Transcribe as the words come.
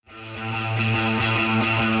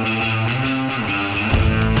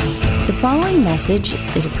following message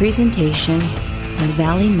is a presentation of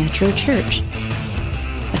Valley Metro Church,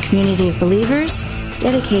 a community of believers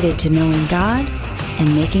dedicated to knowing God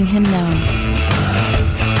and making Him known.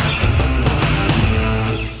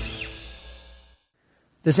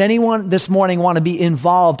 Does anyone this morning want to be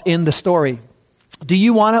involved in the story? Do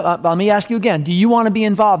you want to, let me ask you again, do you want to be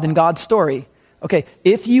involved in God's story? Okay,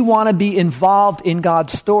 if you want to be involved in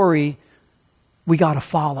God's story, we got to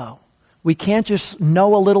follow. We can't just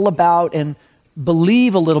know a little about and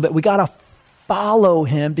believe a little bit. We got to follow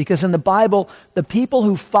Him, because in the Bible, the people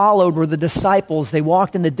who followed were the disciples. They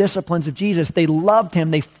walked in the disciplines of Jesus. They loved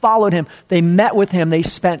Him. They followed Him. They met with Him. They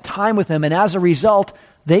spent time with Him. And as a result,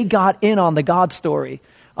 they got in on the God story.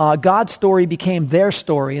 God's story became their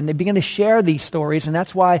story, and they began to share these stories, and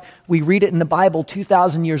that's why we read it in the Bible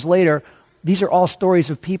 2,000 years later. These are all stories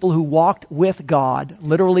of people who walked with God,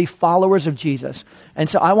 literally followers of Jesus. And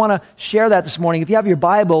so I want to share that this morning. If you have your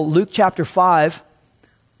Bible, Luke chapter 5.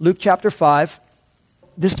 Luke chapter 5.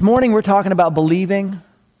 This morning we're talking about believing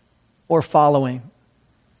or following,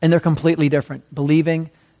 and they're completely different, believing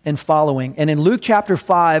and following. And in Luke chapter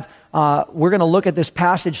 5, we're going to look at this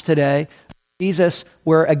passage today, Jesus,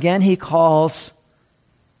 where again He calls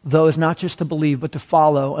those not just to believe, but to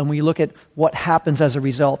follow. And we look at what happens as a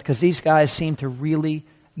result, because these guys seem to really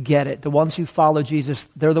get it. The ones who follow Jesus,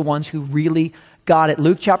 they're the ones who really got it.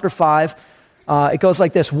 Luke chapter 5, it goes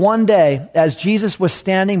like this. One day, as Jesus was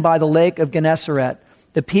standing by the lake of Gennesaret,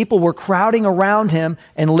 the people were crowding around Him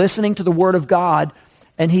and listening to the word of God.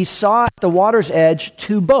 And He saw at the water's edge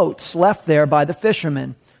 2 boats left there by the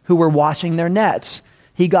fishermen who were washing their nets.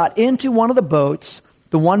 He got into one of the boats,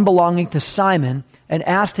 the one belonging to Simon, and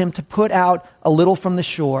asked him to put out a little from the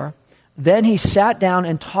shore. Then He sat down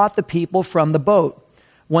and taught the people from the boat.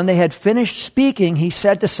 When they had finished speaking, He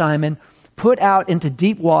said to Simon, "Put out into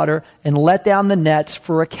deep water and let down the nets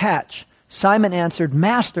for a catch." Simon answered,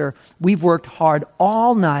 "Master, we've worked hard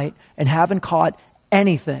all night and haven't caught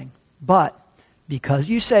anything. But because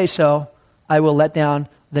you say so, I will let down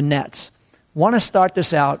the nets." I want to start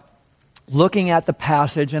this out looking at the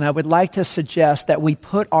passage, and I would like to suggest that we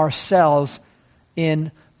put ourselves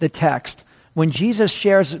in the text. When Jesus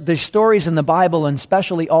shares the stories in the Bible, and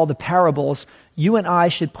especially all the parables, you and I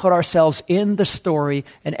should put ourselves in the story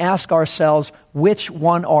and ask ourselves, which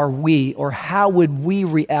one are we, or how would we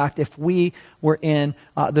react if we were in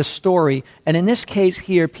the story? And in this case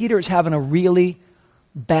here, Peter is having a really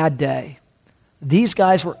bad day. These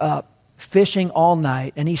guys were up fishing all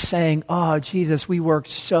night, and he's saying, "Oh, Jesus, we worked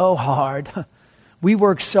so hard. We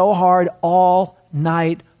worked so hard all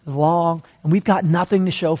night long, and we've got nothing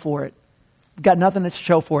to show for it. We've got nothing to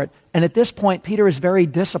show for it." And at this point, Peter is very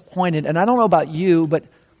disappointed. And I don't know about you, but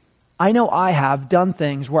I know I have done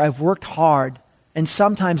things where I've worked hard and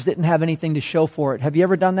sometimes didn't have anything to show for it. Have you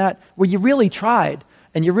ever done that? Where you really tried,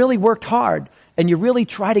 and you really worked hard, and you really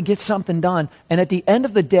try to get something done, and at the end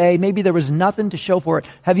of the day, maybe there was nothing to show for it.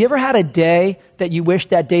 Have you ever had a day that you wish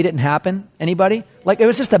that day didn't happen? Anybody? Like, it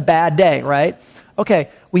was just a bad day, right? Okay,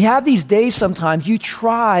 we have these days sometimes, you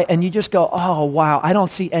try and you just go, "Oh, wow, I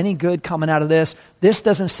don't see any good coming out of this. This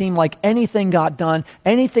doesn't seem like anything got done,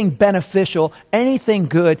 anything beneficial, anything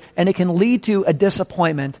good," and it can lead to a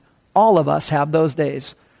disappointment. All of us have those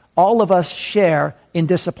days. All of us share in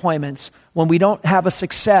disappointments when we don't have a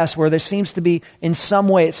success, where there seems to be, in some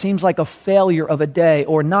way, it seems like a failure of a day,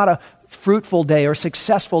 or not a fruitful day or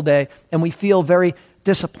successful day, and we feel very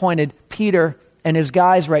disappointed. Peter and his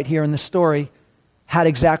guys right here in the story had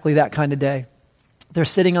exactly that kind of day. They're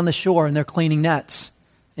sitting on the shore and they're cleaning nets.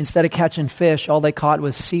 Instead of catching fish, all they caught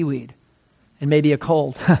was seaweed and maybe a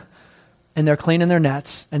cold. And they're cleaning their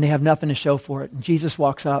nets and they have nothing to show for it. And Jesus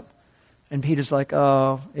walks up and Peter's like,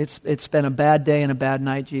 "Oh, it's been a bad day and a bad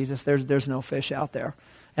night, Jesus. There's no fish out there."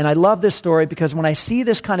 And I love this story because when I see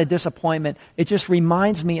this kind of disappointment, it just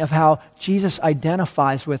reminds me of how Jesus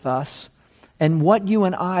identifies with us, and what you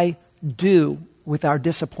and I do with our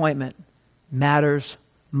disappointment matters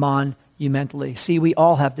monumentally. See, we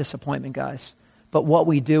all have disappointment, guys, but what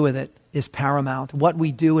we do with it is paramount. What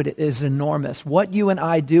we do with it is enormous. What you and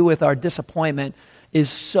I do with our disappointment is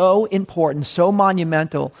so important, so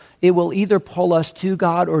monumental. It will either pull us to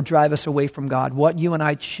God or drive us away from God. What you and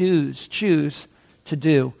I choose to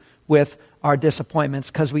do with our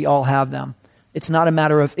disappointments, because we all have them. It's not a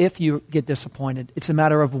matter of if you get disappointed. It's a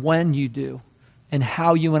matter of when you do and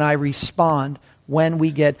how you and I respond when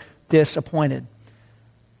we get disappointed.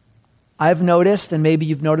 I've noticed, and maybe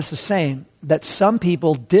you've noticed the same, that some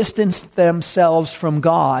people distance themselves from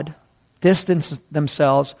God, distance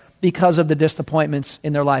themselves because of the disappointments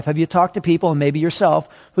in their life? Have you talked to people, and maybe yourself,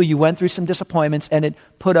 who you went through some disappointments and it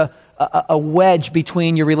put a wedge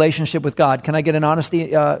between your relationship with God? Can I get an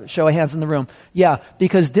honesty show of hands in the room? Yeah,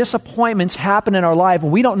 because disappointments happen in our life,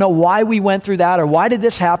 and we don't know why we went through that, or why did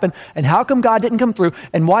this happen, and how come God didn't come through,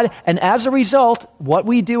 and why. And as a result, what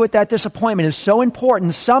we do with that disappointment is so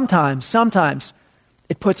important. Sometimes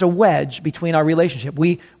it puts a wedge between our relationship.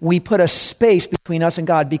 We put a space between us and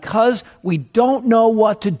God because we don't know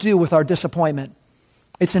what to do with our disappointment.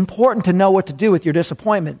 It's important to know what to do with your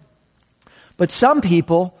disappointment. But some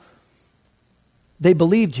people, they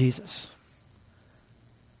believe Jesus.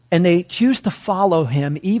 And they choose to follow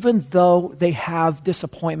him even though they have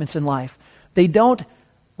disappointments in life. They don't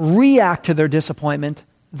react to their disappointment.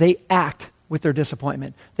 They act with their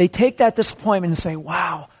disappointment. They take that disappointment and say,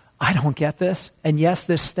 wow, I don't get this. And yes,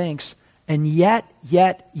 this stinks. And yet,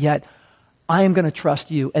 I am going to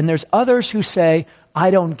trust you. And there's others who say,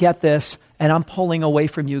 I don't get this, and I'm pulling away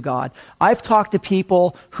from you, God. I've talked to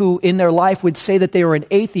people who in their life would say that they were an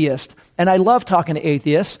atheist. And I love talking to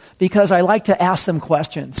atheists because I like to ask them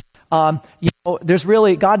questions. God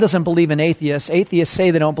doesn't believe in atheists. Atheists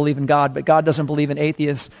say they don't believe in God, but God doesn't believe in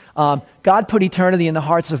atheists. God put eternity in the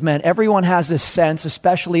hearts of men. Everyone has this sense,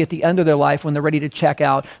 especially at the end of their life when they're ready to check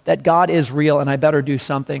out, that God is real and I better do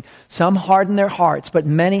something. Some harden their hearts, but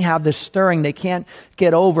many have this stirring they can't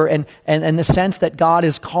get over and the sense that God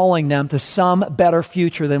is calling them to some better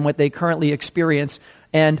future than what they currently experience.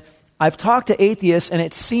 And I've talked to atheists, and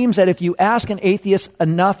it seems that if you ask an atheist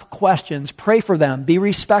enough questions, pray for them, be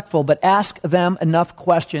respectful, but ask them enough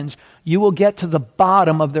questions, you will get to the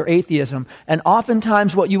bottom of their atheism. And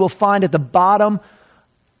oftentimes what you will find at the bottom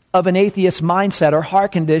of an atheist mindset or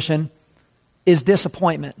heart condition is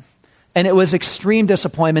disappointment. And it was extreme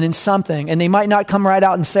disappointment in something. And they might not come right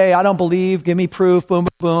out and say, I don't believe, give me proof, boom,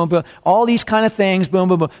 boom, boom, all these kind of things, boom,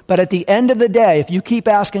 boom, boom. But at the end of the day, if you keep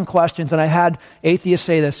asking questions, and I had atheists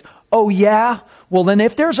say this, oh yeah? Well then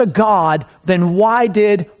if there's a God, then why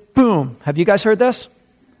did, boom. Have you guys heard this?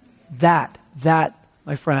 That,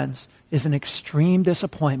 my friends, is an extreme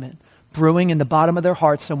disappointment brewing in the bottom of their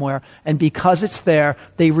heart somewhere. And because it's there,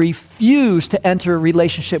 they refuse to enter a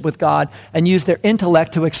relationship with God and use their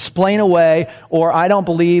intellect to explain away, or I don't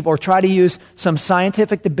believe, or try to use some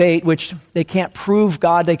scientific debate, which they can't prove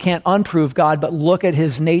God, they can't unprove God, but look at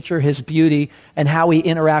his nature, his beauty, and how he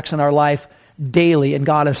interacts in our life daily, and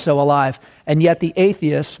God is so alive. And yet the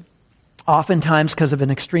atheists, oftentimes because of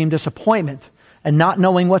an extreme disappointment and not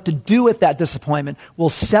knowing what to do with that disappointment, will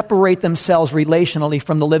separate themselves relationally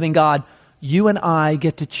from the living God. You and I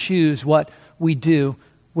get to choose what we do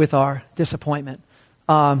with our disappointment.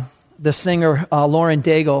 The singer Lauren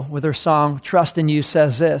Daigle, with her song Trust in You,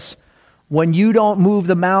 says this: when you don't move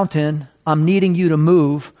the mountain, I'm needing you to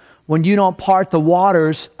move. When you don't part the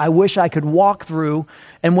waters, I wish I could walk through.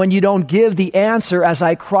 And when you don't give the answer as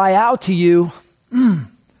I cry out to you, I'm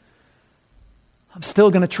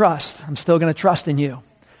still going to trust. I'm still going to trust in you.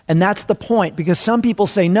 And that's the point, because some people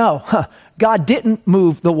say, no, God didn't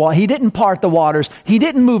move the water. He didn't part the waters. He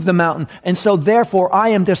didn't move the mountain. And so therefore I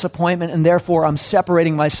am disappointment, and therefore I'm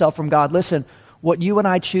separating myself from God. Listen, what you and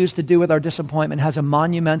I choose to do with our disappointment has a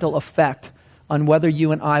monumental effect on whether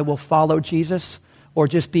you and I will follow Jesus or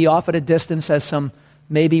just be off at a distance as some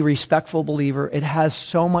maybe respectful believer. It has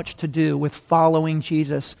so much to do with following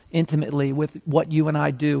Jesus intimately, with what you and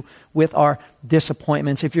I do with our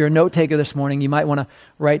disappointments. If you're a note taker this morning, you might want to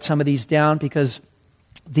write some of these down, because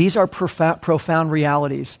these are profound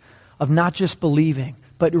realities of not just believing,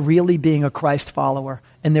 but really being a Christ follower.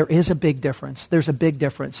 And there is a big difference. There's a big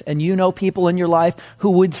difference. And you know people in your life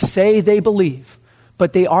who would say they believe,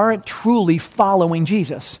 but they aren't truly following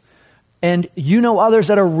Jesus. And you know others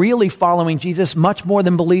that are really following Jesus much more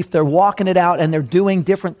than belief. They're walking it out and they're doing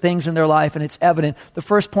different things in their life, and it's evident. The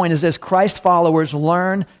first point is this: Christ followers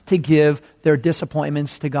learn to give their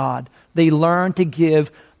disappointments to God. They learn to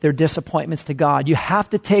give their disappointments to God. You have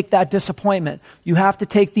to take that disappointment. You have to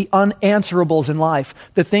take the unanswerables in life,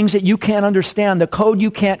 the things that you can't understand, the code you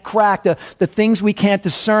can't crack, the things we can't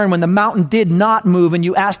discern. When the mountain did not move and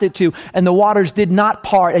you asked it to, and the waters did not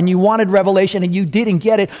part, and you wanted revelation and you didn't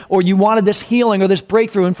get it, or you wanted this healing or this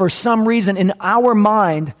breakthrough, and for some reason in our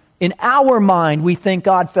mind, we think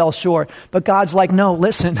God fell short. But God's like, no,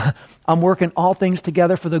 listen, I'm working all things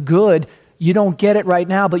together for the good. You don't get it right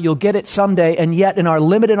now, but you'll get it someday. And yet in our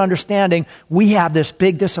limited understanding, we have this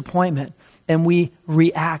big disappointment, and we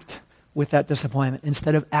react with that disappointment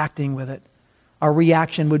instead of acting with it. Our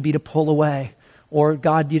reaction would be to pull away, or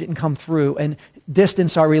God, you didn't come through, and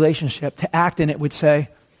distance our relationship. To act in it would say,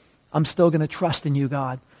 I'm still going to trust in you,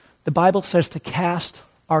 God. The Bible says to cast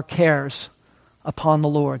our cares upon the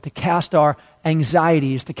Lord, to cast our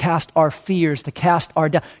anxieties, to cast our fears, to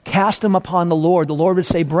cast them upon the Lord. The Lord would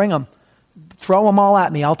say, bring them. Throw them all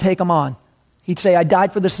at me. I'll take them on. He'd say, I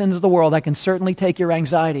died for the sins of the world. I can certainly take your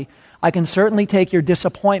anxiety. I can certainly take your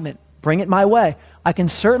disappointment. Bring it my way. I can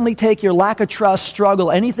certainly take your lack of trust,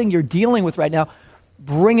 struggle, anything you're dealing with right now.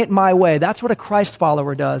 Bring it my way. That's what a Christ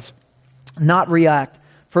follower does, not react.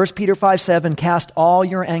 1 Peter 5:7, cast all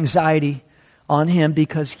your anxiety on him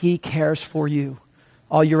because he cares for you.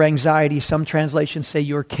 All your anxiety, some translations say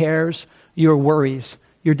your cares, your worries,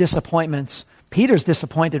 your disappointments. Peter's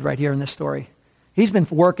disappointed right here in this story. He's been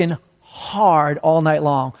working hard all night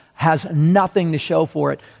long, has nothing to show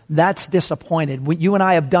for it. That's disappointed. You and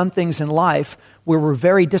I have done things in life where we're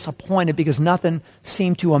very disappointed because nothing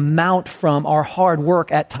seemed to amount from our hard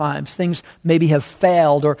work at times. Things maybe have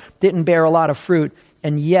failed or didn't bear a lot of fruit.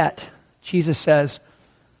 And yet, Jesus says,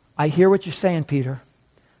 I hear what you're saying, Peter.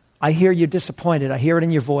 I hear you're disappointed. I hear it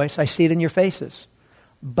in your voice. I see it in your faces.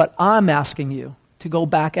 But I'm asking you to go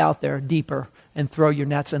back out there deeper and throw your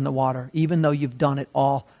nets in the water, even though you've done it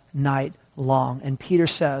all night long. And Peter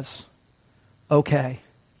says, okay,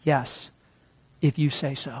 yes, if you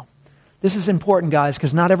say so. This is important, guys,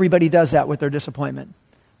 because not everybody does that with their disappointment.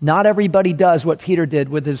 Not everybody does what Peter did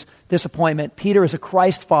with his disappointment. Peter is a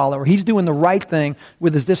Christ follower. He's doing the right thing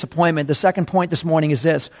with his disappointment. The second point this morning is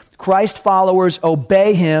this: Christ followers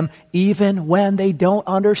obey him even when they don't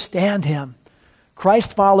understand him.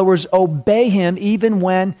 Christ followers obey him even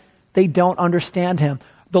when they don't understand him.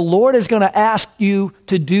 The Lord is going to ask you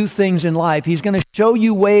to do things in life. He's going to show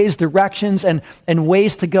you ways, directions, and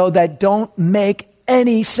ways to go that don't make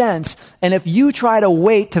any sense. And if you try to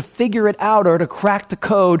wait to figure it out or to crack the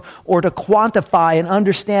code or to quantify and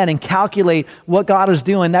understand and calculate what God is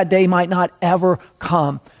doing, that day might not ever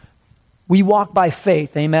come. We walk by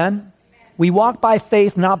faith, amen? We walk by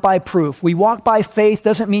faith, not by proof. We walk by faith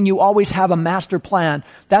doesn't mean you always have a master plan.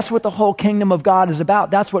 That's what the whole kingdom of God is about.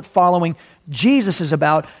 That's what following Jesus is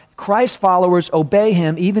about. Christ followers obey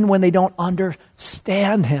him even when they don't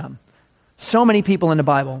understand him. So many people in the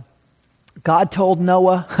Bible. God told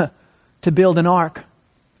Noah to build an ark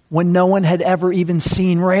when no one had ever even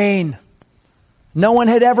seen rain. No one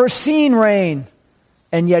had ever seen rain.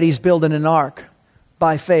 And yet he's building an ark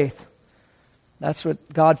by faith. That's what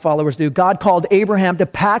God followers do. God called Abraham to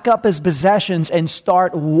pack up his possessions and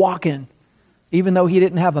start walking, even though he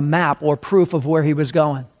didn't have a map or proof of where he was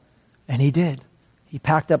going. And he did. He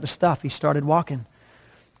packed up his stuff. He started walking.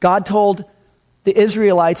 God told the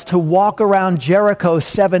Israelites to walk around Jericho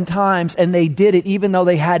 7 times, and they did it even though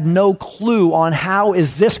they had no clue on how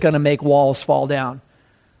is this going to make walls fall down.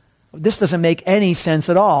 This doesn't make any sense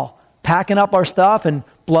at all. Packing up our stuff and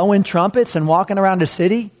blowing trumpets and walking around a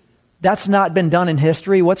city, that's not been done in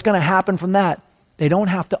history. What's going to happen from that? They don't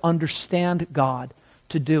have to understand God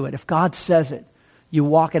to do it. If God says it, you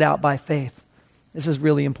walk it out by faith. This is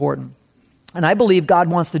really important. And I believe God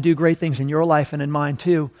wants to do great things in your life and in mine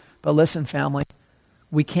too. But listen, family,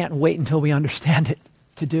 we can't wait until we understand it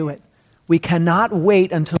to do it. We cannot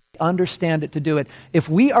wait until we understand it to do it. If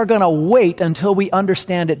we are going to wait until we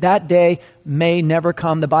understand it, that day may never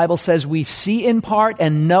come. The Bible says we see in part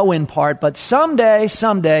and know in part, but someday,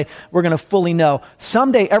 we're going to fully know.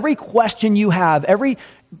 Someday, every question you have, every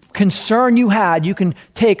concern you had, you can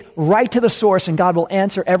take right to the source and God will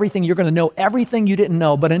answer everything. You're going to know everything you didn't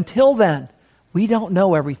know. But until then, we don't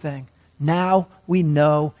know everything. Now we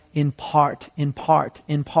know in part.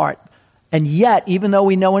 And yet, even though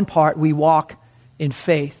we know in part, we walk in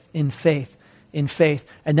faith.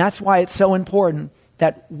 And that's why it's so important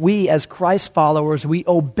that we as Christ followers, we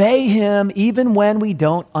obey him even when we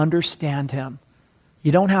don't understand him.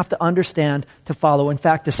 You don't have to understand to follow. In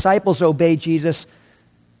fact, disciples obey Jesus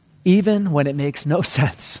even when it makes no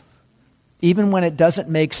sense. Even when it doesn't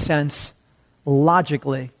make sense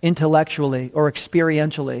logically, intellectually, or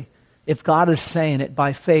experientially. If God is saying it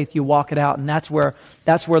by faith, you walk it out, and that's where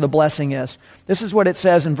the blessing is. This is what it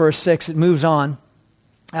says in verse 6. It moves on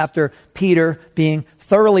after Peter being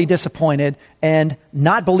thoroughly disappointed and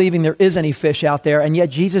not believing there is any fish out there, and yet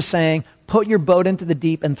Jesus saying, put your boat into the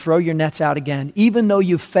deep and throw your nets out again. Even though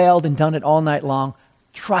you've failed and done it all night long,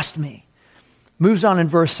 trust me. Moves on in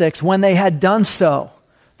verse 6. When they had done so,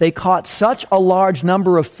 they caught such a large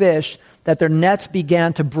number of fish that their nets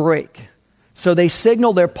began to break. So they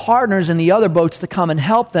signaled their partners in the other boats to come and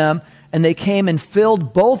help them, and they came and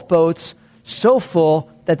filled both boats so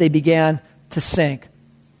full that they began to sink.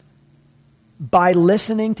 By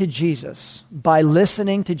listening to Jesus,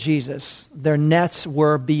 their nets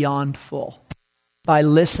were beyond full. By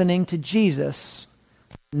listening to Jesus,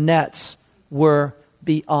 nets were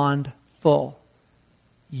beyond full.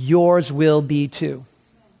 yours will be too.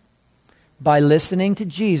 By listening to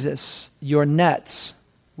Jesus, your nets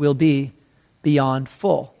will be beyond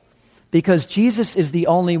full. Because Jesus is the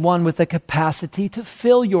only one with the capacity to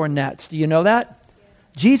fill your nets. Do you know that?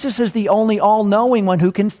 Jesus is the only all-knowing one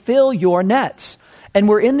who can fill your nets. And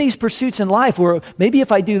we're in these pursuits in life where maybe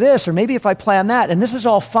if I do this or maybe if I plan that, and this is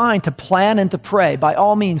all fine to plan and to pray. By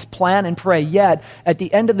all means, plan and pray. Yet, at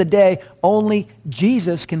the end of the day, only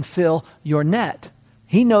Jesus can fill your net.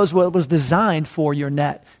 He knows what was designed for your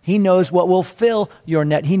net. He knows what will fill your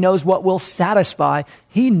net. He knows what will satisfy.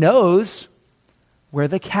 He knows where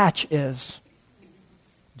the catch is.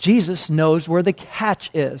 Jesus knows where the catch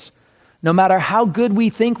is. No matter how good we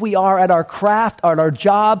think we are at our craft, at our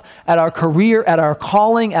job, at our career, at our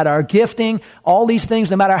calling, at our gifting, all these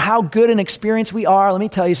things, no matter how good and experienced we are, let me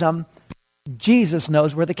tell you something. Jesus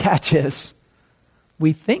knows where the catch is.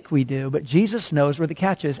 We think we do, but Jesus knows where the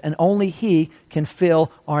catch is, and only He can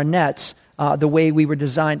fill our nets the way we were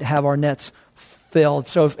designed to have our nets filled.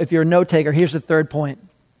 So if you're a note taker, here's the third point.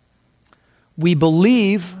 We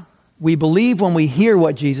believe when we hear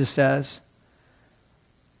what Jesus says,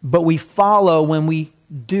 but we follow when we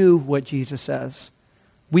do what Jesus says.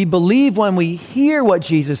 We believe when we hear what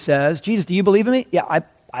Jesus says. Jesus, do you believe in me? Yeah,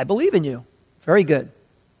 I believe in you. Very good.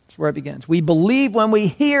 That's where it begins. We believe when we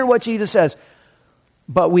hear what Jesus says,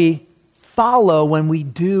 but we follow when we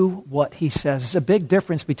do what He says. It's a big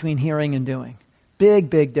difference between hearing and doing. Big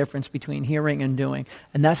difference between hearing and doing.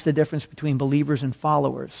 And that's the difference between believers and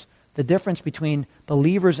followers. The difference between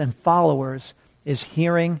believers and followers is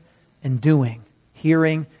hearing and doing.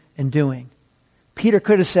 Hearing and doing. Peter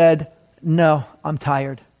could have said, no, I'm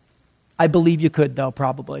tired. I believe you could, though,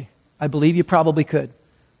 probably. I believe you probably could.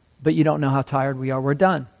 But you don't know how tired we are. We're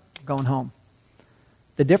done. We're going home.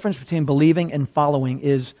 The difference between believing and following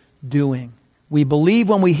is doing. We believe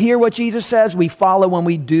when we hear what Jesus says. We follow when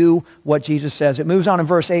we do what Jesus says. It moves on in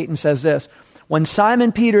verse 8 and says this. When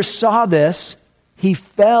Simon Peter saw this, he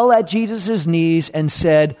fell at Jesus' knees and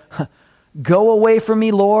said, "Go away from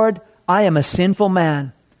me, Lord. I am a sinful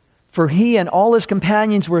man." For he and all his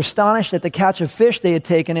companions were astonished at the catch of fish they had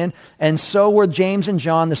taken in, and so were James and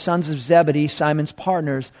John, the sons of Zebedee, Simon's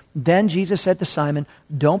partners. Then Jesus said to Simon,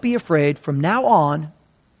 "Don't be afraid. From now on,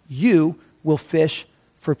 you will fish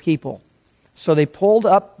for people." So they pulled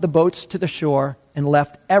up the boats to the shore and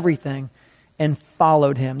left everything and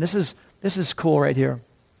followed him. This is cool right here.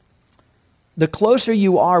 The closer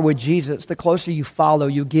you are with Jesus, the closer you follow,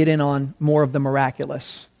 you get in on more of the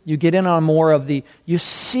miraculous. You get in on more of you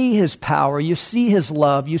see His power, you see His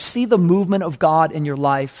love, you see the movement of God in your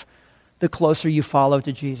life, the closer you follow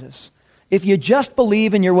to Jesus. If you just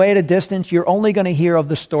believe in your way at a distance, you're only going to hear of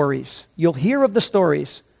the stories. You'll hear of the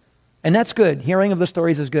stories, and that's good. Hearing of the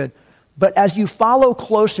stories is good. But as you follow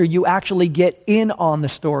closer, you actually get in on the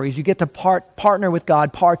stories. You get to partner with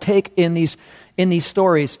God, partake in these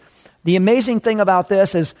stories. The amazing thing about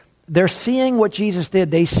this is they're seeing what Jesus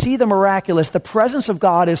did. They see the miraculous. The presence of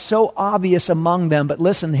God is so obvious among them. But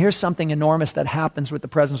listen, here's something enormous that happens with the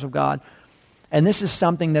presence of God. And this is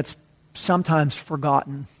something that's sometimes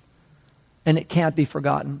forgotten. And it can't be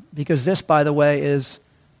forgotten. Because this, by the way, is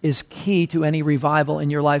key to any revival in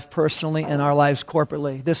your life personally and our lives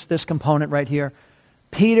corporately. This component right here.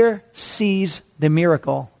 Peter sees the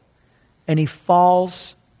miracle and he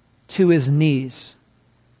falls to his knees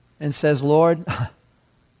and says, "Lord,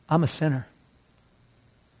 I'm a sinner."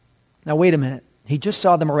 Now wait a minute. He just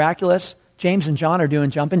saw the miraculous. James and John are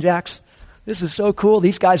doing jumping jacks. This is so cool.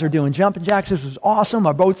 These guys are doing jumping jacks. This was awesome.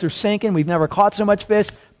 Our boats are sinking. We've never caught so much fish.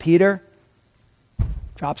 Peter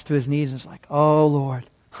drops to his knees and is like, "Oh, Lord.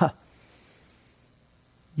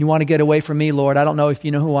 You want to get away from me, Lord? I don't know if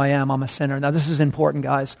you know who I am. I'm a sinner." Now this is important,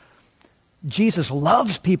 guys. Jesus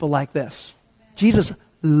loves people like this. Jesus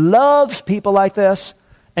loves people like this.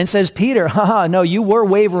 And says, "Peter, no, you were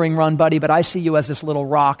wavering, buddy, but I see you as this little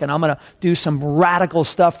rock, and I'm going to do some radical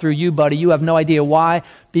stuff through you, buddy. You have no idea why.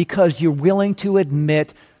 Because you're willing to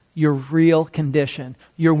admit your real condition.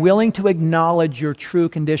 You're willing to acknowledge your true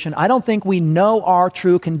condition. I don't think we know our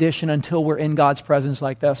true condition until we're in God's presence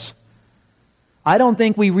like this. I don't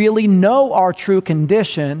think we really know our true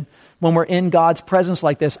condition when we're in God's presence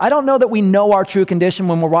like this. I don't know that we know our true condition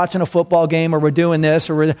when we're watching a football game or we're doing this.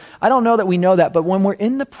 I don't know that we know that. But when we're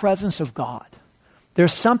in the presence of God,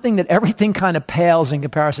 there's something that everything kind of pales in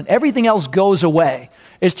comparison. Everything else goes away.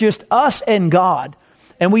 It's just us and God.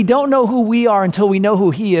 And we don't know who we are until we know who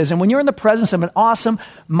He is. And when you're in the presence of an awesome,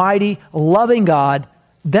 mighty, loving God,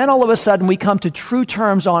 then all of a sudden we come to true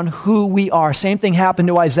terms on who we are. Same thing happened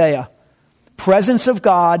to Isaiah. Presence of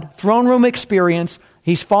God, throne room experience.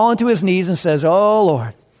 He's fallen to his knees and says, "Oh,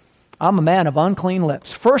 Lord, I'm a man of unclean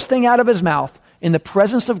lips. First thing out of his mouth in the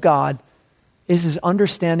presence of God is his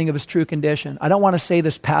understanding of his true condition. I don't want to say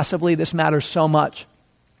this passively. This matters so much.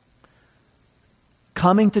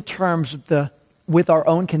 Coming to terms with our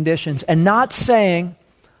own conditions and not saying,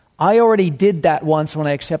 I already did that once when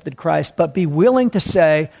I accepted Christ, but be willing to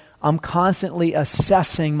say, I'm constantly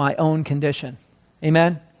assessing my own condition.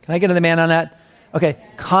 Amen? Can I get an amen on that? Okay,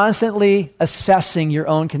 constantly assessing your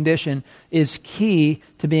own condition is key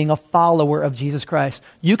to being a follower of Jesus Christ.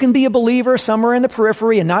 You can be a believer somewhere in the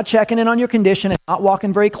periphery and not checking in on your condition and not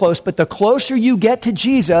walking very close, but the closer you get to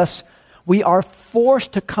Jesus, we are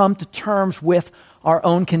forced to come to terms with our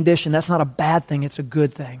own condition. That's not a bad thing, it's a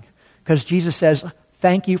good thing. Because Jesus says,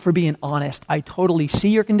 thank you for being honest. I totally see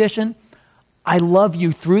your condition. I love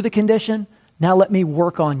you through the condition. Now let me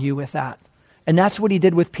work on you with that. And that's what he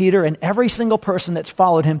did with Peter and every single person that's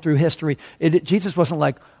followed him through history. Jesus wasn't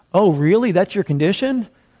like, oh, really? That's your condition?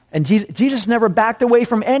 And Jesus never backed away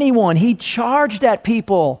from anyone. He charged at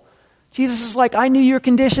people. Jesus is like, I knew your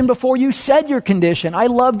condition before you said your condition. I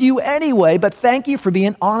loved you anyway, but thank you for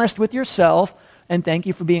being honest with yourself, and thank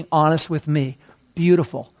you for being honest with me.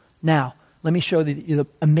 Beautiful. Now, let me show you the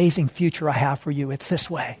amazing future I have for you. It's this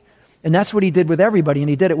way. And that's what he did with everybody, and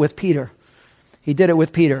he did it with Peter. He did it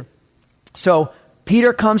with Peter. So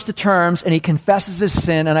Peter comes to terms and he confesses his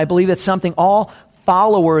sin, and I believe it's something all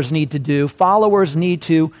followers need to do. Followers need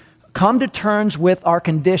to come to terms with our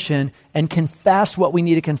condition and confess what we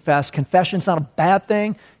need to confess. Confession's not a bad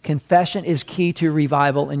thing. Confession is key to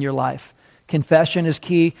revival in your life. Confession is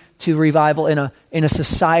key to revival in a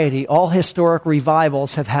society. All historic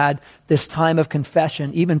revivals have had this time of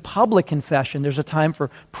confession, even public confession. There's a time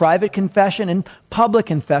for private confession and public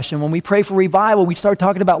confession. When we pray for revival, we start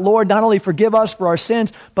talking about, Lord, not only forgive us for our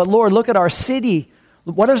sins, but Lord, look at our city.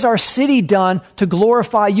 What has our city done to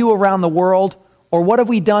glorify you around the world? Or what have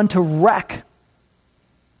we done to wreck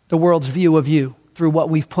the world's view of you through what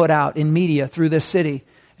we've put out in media through this city?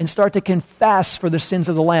 And start to confess for the sins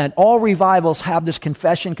of the land. All revivals have this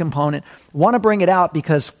confession component. I want to bring it out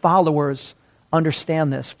because followers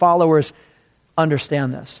understand this. Followers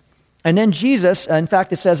understand this. And then Jesus, in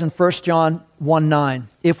fact, it says in 1 John 1:9,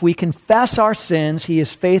 if we confess our sins, he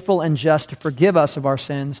is faithful and just to forgive us of our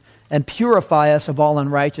sins and purify us of all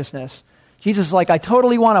unrighteousness. Jesus is like, I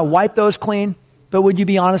totally want to wipe those clean, but would you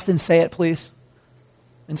be honest and say it, please?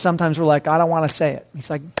 And sometimes we're like, I don't want to say it. He's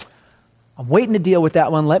like, I'm waiting to deal with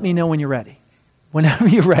that one. Let me know when you're ready. Whenever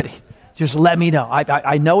you're ready, just let me know.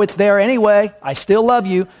 I know it's there anyway. I still love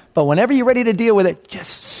you. But whenever you're ready to deal with it,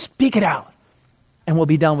 just speak it out. And we'll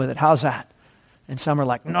be done with it. How's that? And some are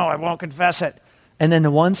like, no, I won't confess it. And then the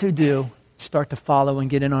ones who do start to follow and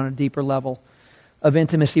get in on a deeper level of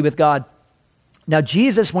intimacy with God. Now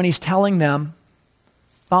Jesus, when he's telling them,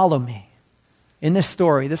 follow me. In this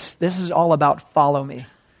story, this is all about follow me.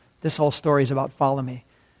 This whole story is about follow me.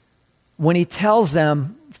 When he tells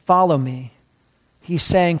them, follow me, he's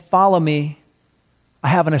saying, follow me, I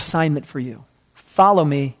have an assignment for you. Follow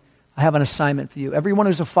me, I have an assignment for you. Everyone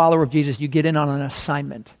who's a follower of Jesus, you get in on an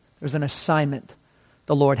assignment. There's an assignment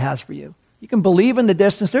the Lord has for you. You can believe in the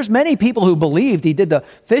distance. There's many people who believed he did the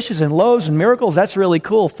fishes and loaves and miracles. That's really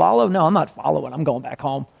cool. Follow? No, I'm not following. I'm going back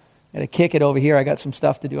home. I'm going to kick it over here. I got some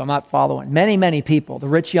stuff to do. I'm not following. Many, many people. The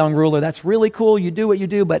rich young ruler, that's really cool. You do what you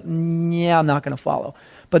do, but yeah, I'm not going to follow.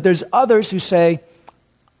 But there's others who say,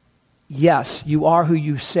 yes, you are who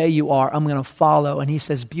you say you are. I'm going to follow. And he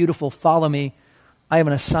says, beautiful, follow me. I have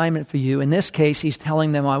an assignment for you. In this case, he's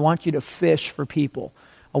telling them, I want you to fish for people.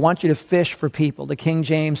 I want you to fish for people. The King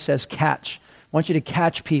James says catch. I want you to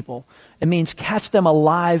catch people. It means catch them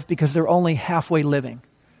alive because they're only halfway living.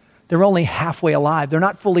 They're only halfway alive. They're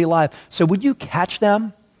not fully alive. So would you catch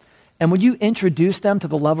them? And would you introduce them to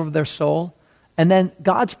the love of their soul? And then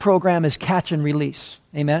God's program is catch and release.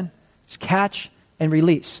 Amen? It's catch and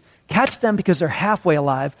release. Catch them because they're halfway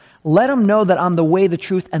alive. Let them know that I'm the way, the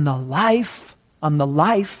truth, and the life. I'm the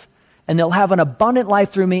life. And they'll have an abundant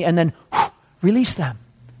life through me. And then release them.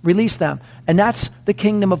 Release them. And that's the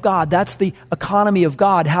kingdom of God. That's the economy of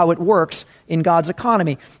God, how it works in God's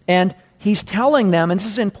economy. And he's telling them, and this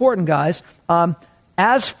is important, guys,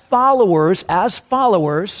 as followers,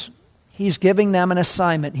 he's giving them an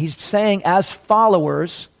assignment. He's saying, as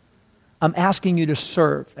followers, I'm asking you to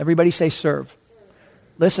serve. Everybody say serve.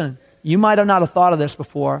 Listen, you might have not have thought of this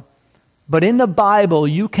before, but in the Bible,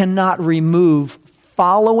 you cannot remove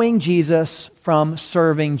following Jesus from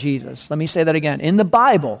serving Jesus. Let me say that again. In the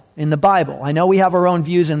Bible, I know we have our own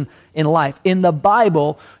views in life. In the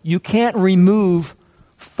Bible, you can't remove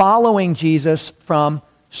following Jesus from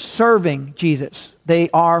serving Jesus. They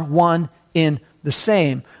are one in the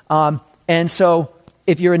same. And so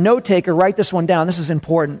if you're a note taker, write this one down. This is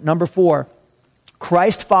important. Number 4,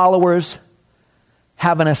 Christ followers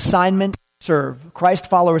have an assignment to serve. Christ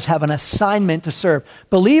followers have an assignment to serve.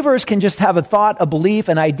 Believers can just have a thought, a belief,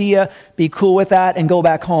 an idea, be cool with that, and go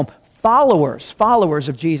back home. Followers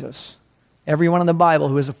of Jesus, everyone in the Bible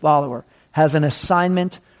who is a follower, has an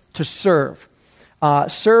assignment to serve.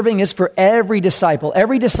 Serving is for every disciple.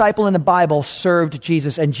 Every disciple in the Bible served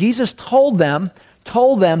Jesus. And Jesus told them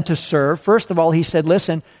to serve. First of all, he said,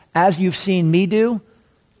 listen, as you've seen me do,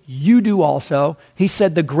 you do also. He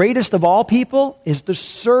said the greatest of all people is the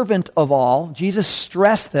servant of all. Jesus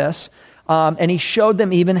stressed this, and he showed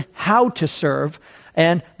them even how to serve.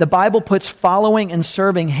 And the Bible puts following and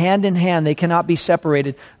serving hand in hand. They cannot be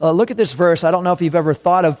separated. Look at this verse. I don't know if you've ever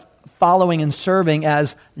thought of following and serving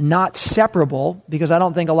as not separable, because I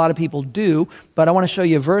don't think a lot of people do, but I want to show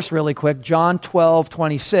you a verse really quick. John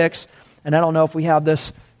 12:26, and I don't know if we have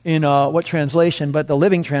this in what translation, but the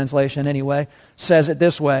Living Translation anyway, says it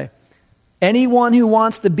this way. Anyone who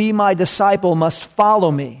wants to be my disciple must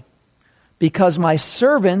follow me, because my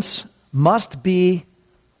servants must be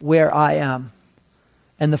where I am,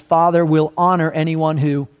 and the Father will honor anyone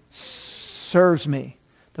who serves me.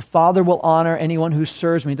 The Father will honor anyone who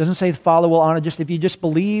serves me. It doesn't say the Father will honor just if you just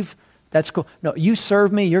believe, that's cool. No, you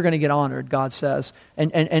serve me, you're going to get honored, God says.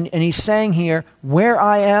 And he's saying here, where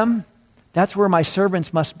I am, that's where my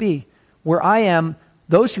servants must be. Where I am,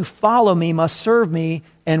 those who follow me must serve me,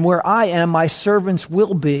 and where I am, my servants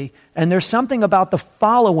will be. And there's something about the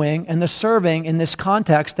following and the serving in this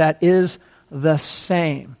context that is the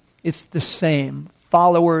same. It's the same.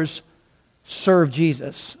 Followers serve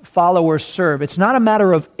Jesus. Followers serve. It's not a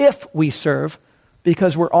matter of if we serve,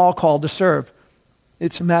 because we're all called to serve.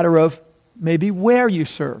 It's a matter of maybe where you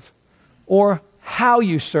serve or how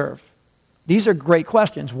you serve. These are great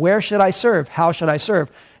questions. Where should I serve? How should I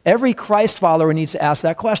serve? Every Christ follower needs to ask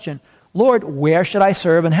that question. Lord, where should I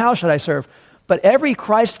serve and how should I serve? But every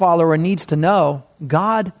Christ follower needs to know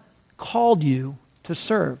God called you to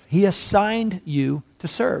serve. He assigned you to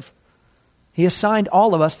serve. He assigned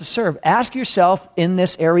all of us to serve. Ask yourself in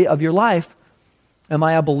this area of your life, am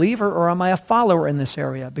I a believer or am I a follower in this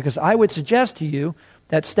area? Because I would suggest to you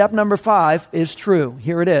that step number 5 is true.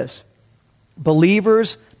 Here it is.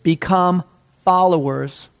 Believers become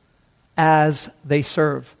followers as they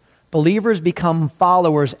serve. Believers become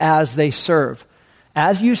followers as they serve.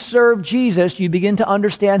 As you serve Jesus, you begin to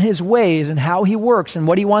understand his ways and how he works and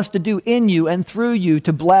what he wants to do in you and through you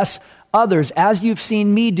to bless others. As you've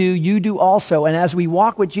seen me do, you do also. And as we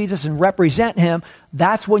walk with Jesus and represent him,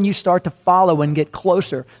 that's when you start to follow and get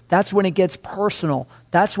closer. That's when it gets personal.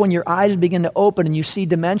 That's when your eyes begin to open and you see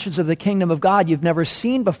dimensions of the kingdom of God you've never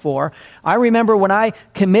seen before. I remember when I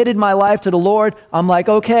committed my life to the Lord, I'm like,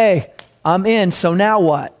 okay, I'm in, so now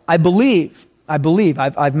what? I believe.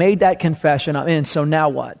 I've made that confession. I'm in, so now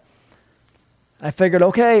what? I figured,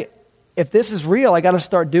 okay, if this is real, I got to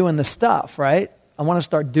start doing the stuff, right? I want to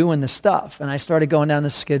start doing the stuff. And I started going down to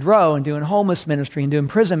Skid Row and doing homeless ministry and doing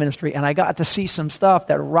prison ministry, and I got to see some stuff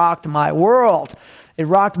that rocked my world. It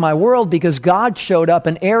rocked my world because God showed up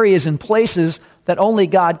in areas and places that only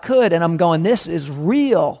God could, and I'm going, this is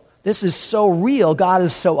real. This is so real. God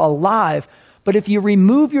is so alive. But if you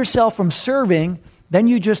remove yourself from serving, then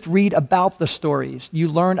you just read about the stories. You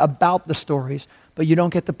learn about the stories, but you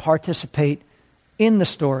don't get to participate in the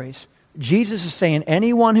stories. Jesus is saying,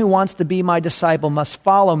 anyone who wants to be my disciple must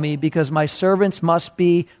follow me because my servants must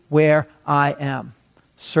be where I am.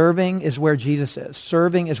 Serving is where Jesus is.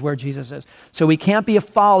 Serving is where Jesus is. So we can't be a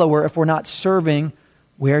follower if we're not serving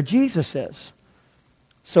where Jesus is.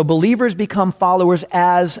 So believers become followers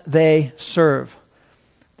as they serve.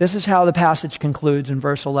 This is how the passage concludes in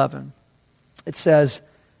verse 11. It says,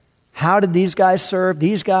 how did these guys serve?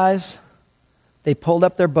 These guys, they pulled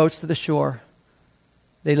up their boats to the shore.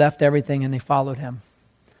 They left everything and they followed him.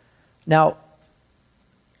 Now,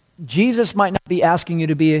 Jesus might not be asking you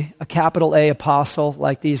to be a capital A apostle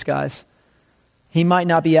like these guys. He might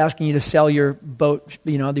not be asking you to sell your boat,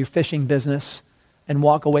 your fishing business and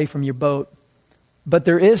walk away from your boat. But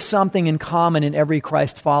there is something in common in every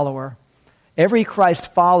Christ follower. Every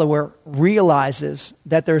Christ follower realizes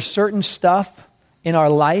that there's certain stuff in our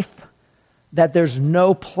life that there's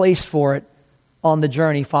no place for it on the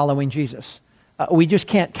journey following Jesus. We just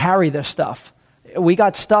can't carry this stuff. We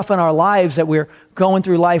got stuff in our lives that we're going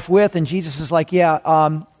through life with, and Jesus is like,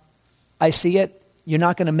 I see it. You're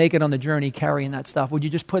not going to make it on the journey carrying that stuff. Would you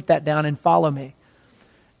just put that down and follow me?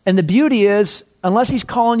 And the beauty is, unless he's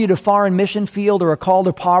calling you to foreign mission field or a call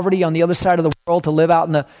to poverty on the other side of the world to live out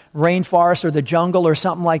in the rainforest or the jungle or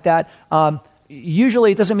something like that,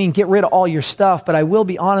 usually it doesn't mean get rid of all your stuff, but I will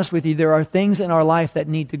be honest with you, there are things in our life that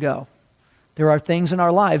need to go. There are things in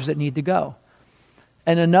our lives that need to go.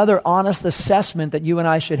 And another honest assessment that you and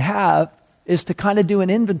I should have is to kind of do an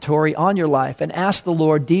inventory on your life and ask the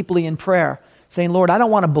Lord deeply in prayer, saying, Lord, I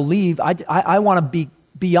don't want to believe. I want to be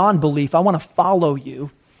beyond belief. I want to follow you.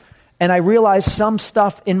 And I realize some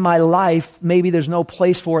stuff in my life, maybe there's no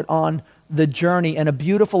place for it on the journey. And a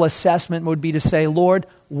beautiful assessment would be to say, Lord,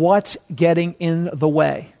 what's getting in the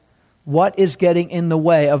way? What is getting in the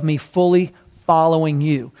way of me fully following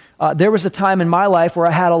you? There was a time in my life where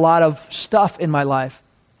I had a lot of stuff in my life.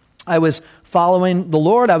 I was following the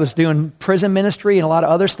Lord. I was doing prison ministry and a lot of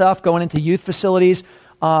other stuff, going into youth facilities.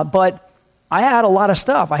 But I had a lot of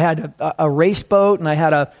stuff. I had a race boat, and I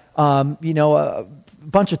had a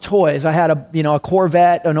bunch of toys. I had a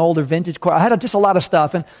Corvette, an older vintage car. I had just a lot of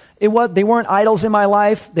stuff, and they weren't idols in my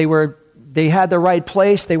life. They had the right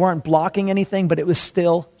place. They weren't blocking anything, but it was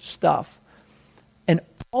still stuff. And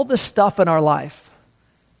all the stuff in our life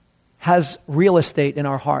has real estate in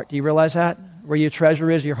our heart. Do you realize that? Where your treasure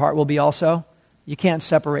is, your heart will be also. You can't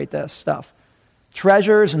separate this stuff.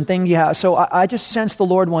 Treasures and things you have. So I just sensed the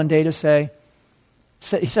Lord one day to say,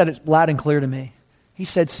 he said it loud and clear to me. He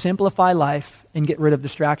said, simplify life and get rid of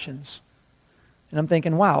distractions. And I'm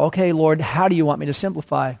thinking, wow, okay, Lord, how do you want me to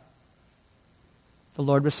simplify? The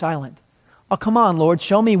Lord was silent. Oh, come on, Lord,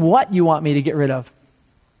 show me what you want me to get rid of.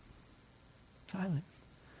 Silent.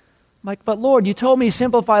 I'm like, but Lord, you told me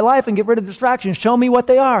simplify life and get rid of distractions. Show me what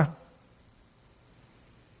they are.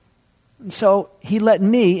 And so he let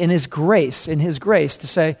me, in his grace, to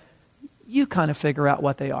say, you kind of figure out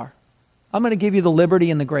what they are. I'm going to give you the liberty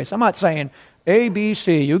and the grace. I'm not saying, A, B,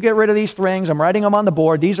 C, you get rid of these things. I'm writing them on the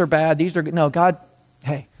board. These are bad. These are good. No, God,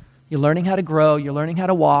 hey, you're learning how to grow. You're learning how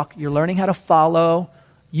to walk. You're learning how to follow.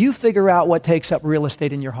 You figure out what takes up real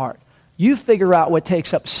estate in your heart. You figure out what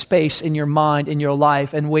takes up space in your mind, in your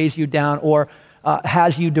life, and weighs you down or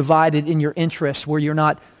has you divided in your interests where you're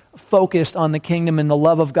not focused on the kingdom and the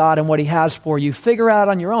love of God and what he has for you. Figure out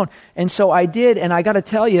on your own. And so I did, and I got to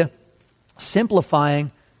tell you,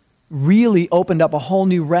 simplifying really opened up a whole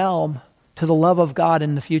new realm to the love of God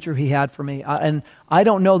and the future he had for me. And I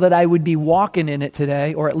don't know that I would be walking in it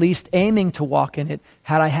today, or at least aiming to walk in it,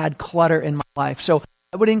 had I had clutter in my life. So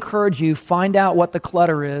I would encourage you, find out what the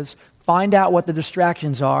clutter is, find out what the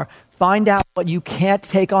distractions are, find out what you can't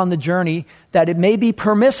take on the journey, that it may be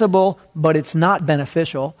permissible, but it's not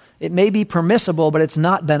beneficial. It may be permissible, but it's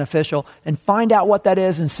not beneficial. And find out what that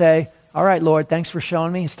is and say, all right, Lord, thanks for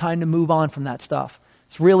showing me. It's time to move on from that stuff.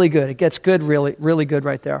 It's really good. It gets good, really, really good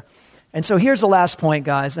right there. And so here's the last point,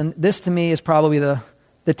 guys, and this to me is probably the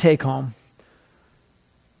take-home.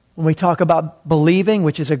 When we talk about believing,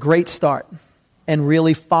 which is a great start, and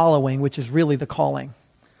really following, which is really the calling.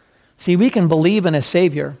 See, we can believe in a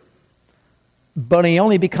Savior, but he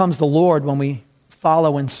only becomes the Lord when we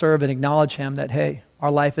follow and serve and acknowledge him that, hey,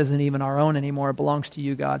 our life isn't even our own anymore. It belongs to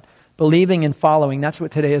you, God. Believing and following, that's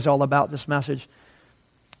what today is all about, this message.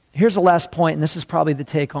 Here's the last point, and this is probably the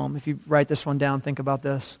take-home. If you write this one down, think about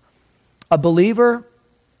this. A believer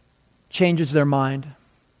changes their mind.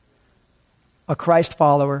 A Christ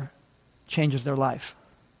follower changes their life.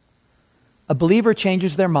 A believer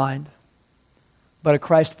changes their mind, but a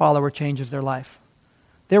Christ follower changes their life.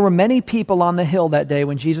 There were many people on the hill that day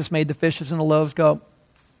when Jesus made the fishes and the loaves go,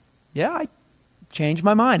 yeah, I changed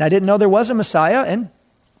my mind. I didn't know there was a Messiah, and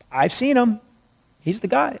I've seen him. He's the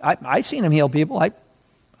guy. I've seen him heal people.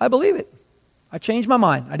 I believe it. I changed my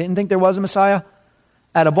mind. I didn't think there was a Messiah.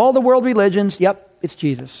 Out of all the world religions, yep, it's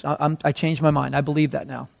Jesus. I changed my mind. I believe that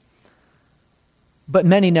now. But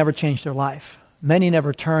many never changed their life. Many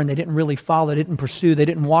never turned. They didn't really follow. They didn't pursue. They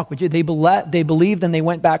didn't walk with you. They believed and they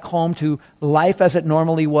went back home to life as it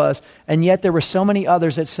normally was. And yet there were so many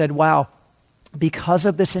others that said, wow, because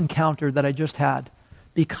of this encounter that I just had,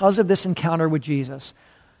 because of this encounter with Jesus,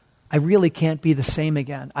 I really can't be the same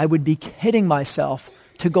again. I would be kidding myself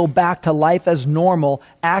to go back to life as normal,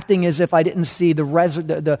 acting as if I didn't see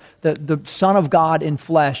the Son of God in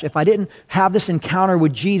flesh. If I didn't have this encounter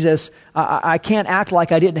with Jesus, I can't act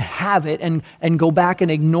like I didn't have it and go back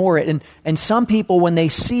and ignore it. And some people, when they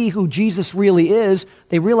see who Jesus really is,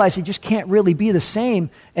 they realize he just can't really be the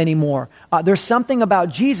same anymore. There's something about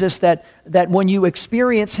Jesus that when you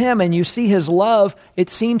experience him and you see his love,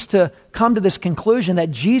 it seems to come to this conclusion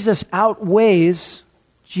that Jesus outweighs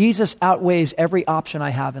every option I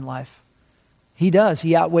have in life. He does.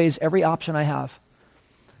 He outweighs every option I have.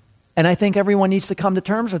 And I think everyone needs to come to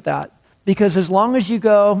terms with that. Because as long as you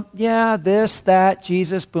go, yeah, this, that,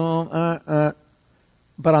 Jesus, boom, but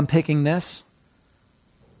I'm picking this,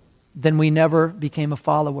 then we never became a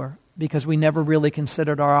follower because we never really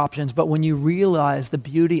considered our options. But when you realize the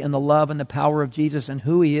beauty and the love and the power of Jesus and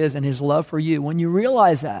who he is and his love for you, when you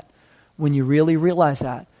realize that, when you really realize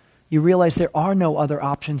that, you realize there are no other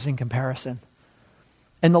options in comparison.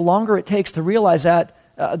 And the longer it takes to realize that,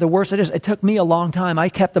 the worse it is. It took me a long time. I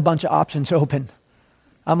kept a bunch of options open.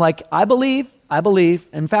 I'm like, I believe.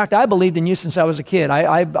 In fact, I believed in you since I was a kid.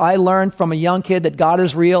 I learned from a young kid that God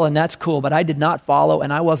is real, and that's cool, but I did not follow,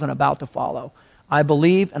 and I wasn't about to follow. I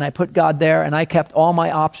believe, and I put God there, and I kept all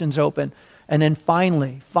my options open. And then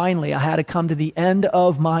finally, I had to come to the end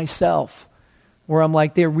of myself, where I'm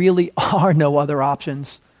like, there really are no other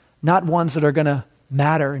options. Not ones that are going to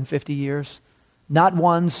matter in 50 years. Not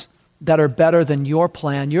ones that are better than your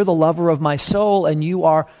plan. You're the lover of my soul, and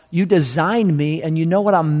you designed me, and you know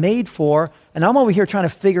what I'm made for, and I'm over here trying to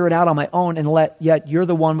figure it out on my own, and yet you're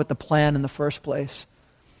the one with the plan in the first place.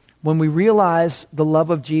 When we realize the love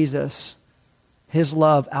of Jesus, his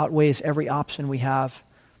love outweighs every option we have.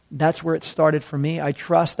 That's where it started for me. I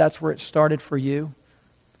trust that's where it started for you.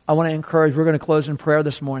 I want to encourage, we're going to close in prayer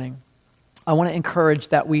this morning. I want to encourage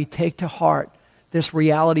that we take to heart this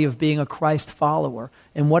reality of being a Christ follower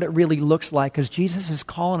and what it really looks like, because Jesus is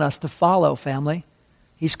calling us to follow, family.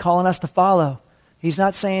 He's calling us to follow. He's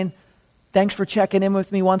not saying, thanks for checking in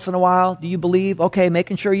with me once in a while. Do you believe? Okay,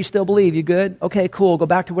 making sure you still believe. You good? Okay, cool. Go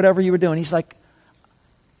back to whatever you were doing. He's like,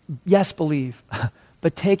 yes, believe.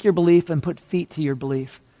 But take your belief and put feet to your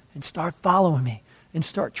belief and start following me and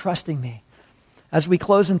start trusting me. As we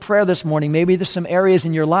close in prayer this morning, maybe there's some areas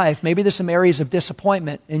in your life, maybe there's some areas of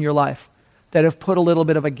disappointment in your life that have put a little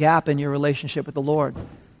bit of a gap in your relationship with the Lord.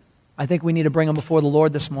 I think we need to bring them before the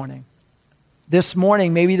Lord this morning. This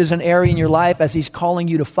morning, maybe there's an area in your life as he's calling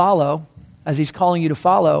you to follow,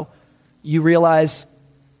 you realize,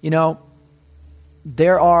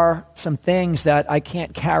 there are some things that I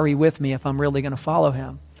can't carry with me if I'm really going to follow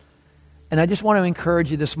him. And I just want to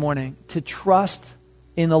encourage you this morning to trust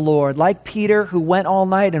in the Lord. Like Peter, who went all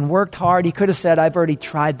night and worked hard, he could have said, I've already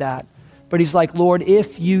tried that. But he's like, Lord,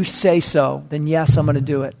 if you say so, then yes, I'm going to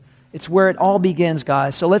do it. It's where it all begins,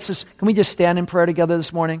 guys. So can we just stand in prayer together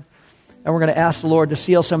this morning? And we're going to ask the Lord to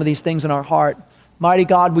seal some of these things in our heart. Mighty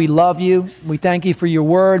God, we love you. We thank you for your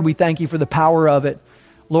word. We thank you for the power of it.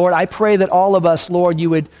 Lord, I pray that all of us, Lord, you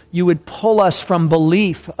would pull us from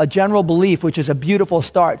belief, a general belief, which is a beautiful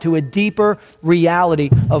start, to a deeper reality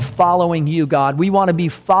of following you, God. We want to be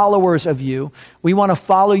followers of you. We want to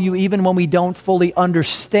follow you even when we don't fully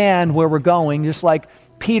understand where we're going, just like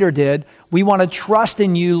Peter did. We want to trust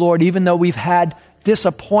in you, Lord, even though we've had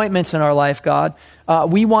disappointments in our life, God.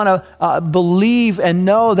 We want to believe and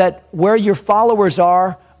know that where your followers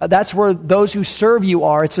are, that's where those who serve you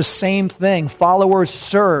are. It's the same thing. Followers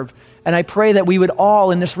serve. And I pray that we would all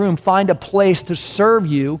in this room find a place to serve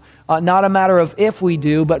you, not a matter of if we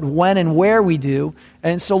do, but when and where we do.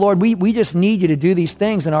 And so, Lord, we just need you to do these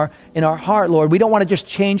things in our heart, Lord. We don't want to just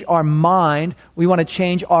change our mind. We want to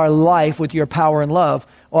change our life with your power and love.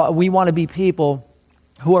 We want to be people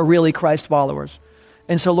who are really Christ followers.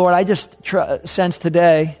 And so, Lord, I just sense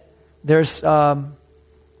today there's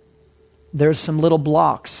some little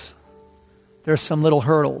blocks. There's some little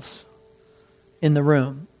hurdles in the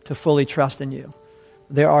room to fully trust in you.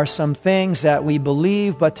 There are some things that we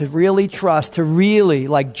believe, but to really trust, to really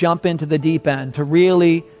jump into the deep end, to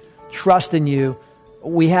really trust in you,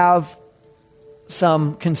 we have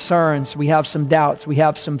some concerns, we have some doubts, we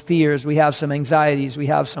have some fears, we have some anxieties, we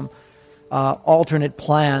have some alternate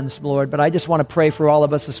plans, Lord. But I just want to pray for all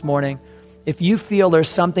of us this morning. If you feel there's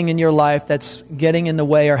something in your life that's getting in the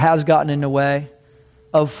way or has gotten in the way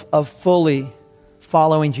of fully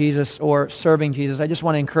following Jesus or serving Jesus, I just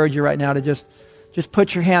want to encourage you right now to just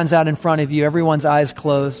put your hands out in front of you, everyone's eyes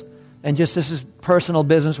closed, and this is personal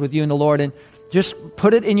business with you and the Lord, and just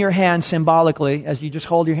put it in your hand symbolically as you just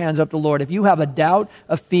hold your hands up to the Lord. If you have a doubt,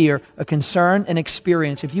 a fear, a concern, an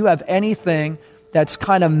experience, if you have anything that's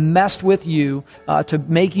kind of messed with you to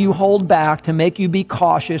make you hold back, to make you be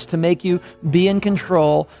cautious, to make you be in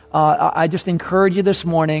control, I just encourage you this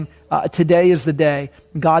morning, today is the day.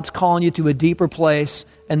 God's calling you to a deeper place,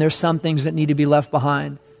 and there's some things that need to be left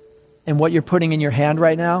behind. And what you're putting in your hand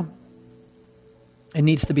right now, it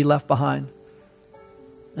needs to be left behind.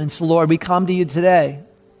 And so, Lord, we come to you today,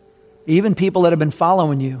 even people that have been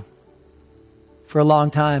following you for a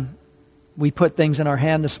long time. We put things in our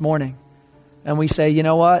hand this morning. And we say, you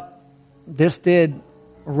know what? This did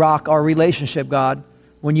rock our relationship, God.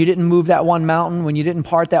 When you didn't move that one mountain, when you didn't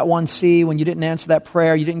part that one sea, when you didn't answer that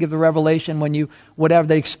prayer, you didn't give the revelation, whatever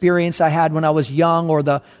the experience I had when I was young or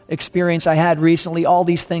the experience I had recently, all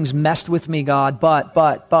these things messed with me, God.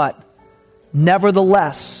 But,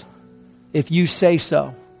 nevertheless, if you say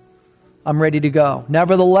so, I'm ready to go.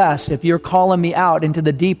 Nevertheless, if you're calling me out into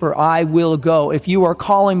the deeper, I will go. If you are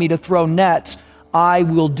calling me to throw nets, I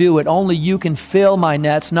will do it. Only you can fill my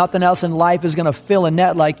nets. Nothing else in life is going to fill a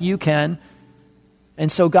net like you can.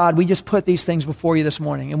 And so, God, we just put these things before you this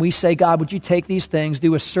morning. And we say, God, would you take these things,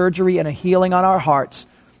 do a surgery and a healing on our hearts,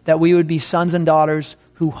 that we would be sons and daughters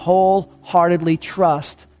who wholeheartedly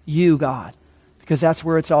trust you, God, because that's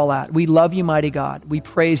where it's all at. We love you, mighty God. We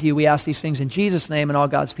praise you. We ask these things in Jesus' name, and all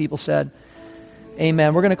God's people said,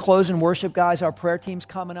 amen. We're going to close in worship, guys. Our prayer team's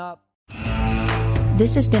coming up.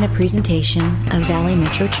 This has been a presentation of Valley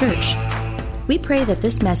Metro Church. We pray that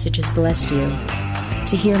this message has blessed you.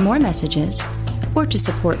 To hear more messages or to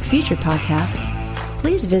support future podcasts,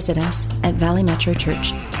 please visit us at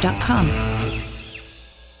valleymetrochurch.com.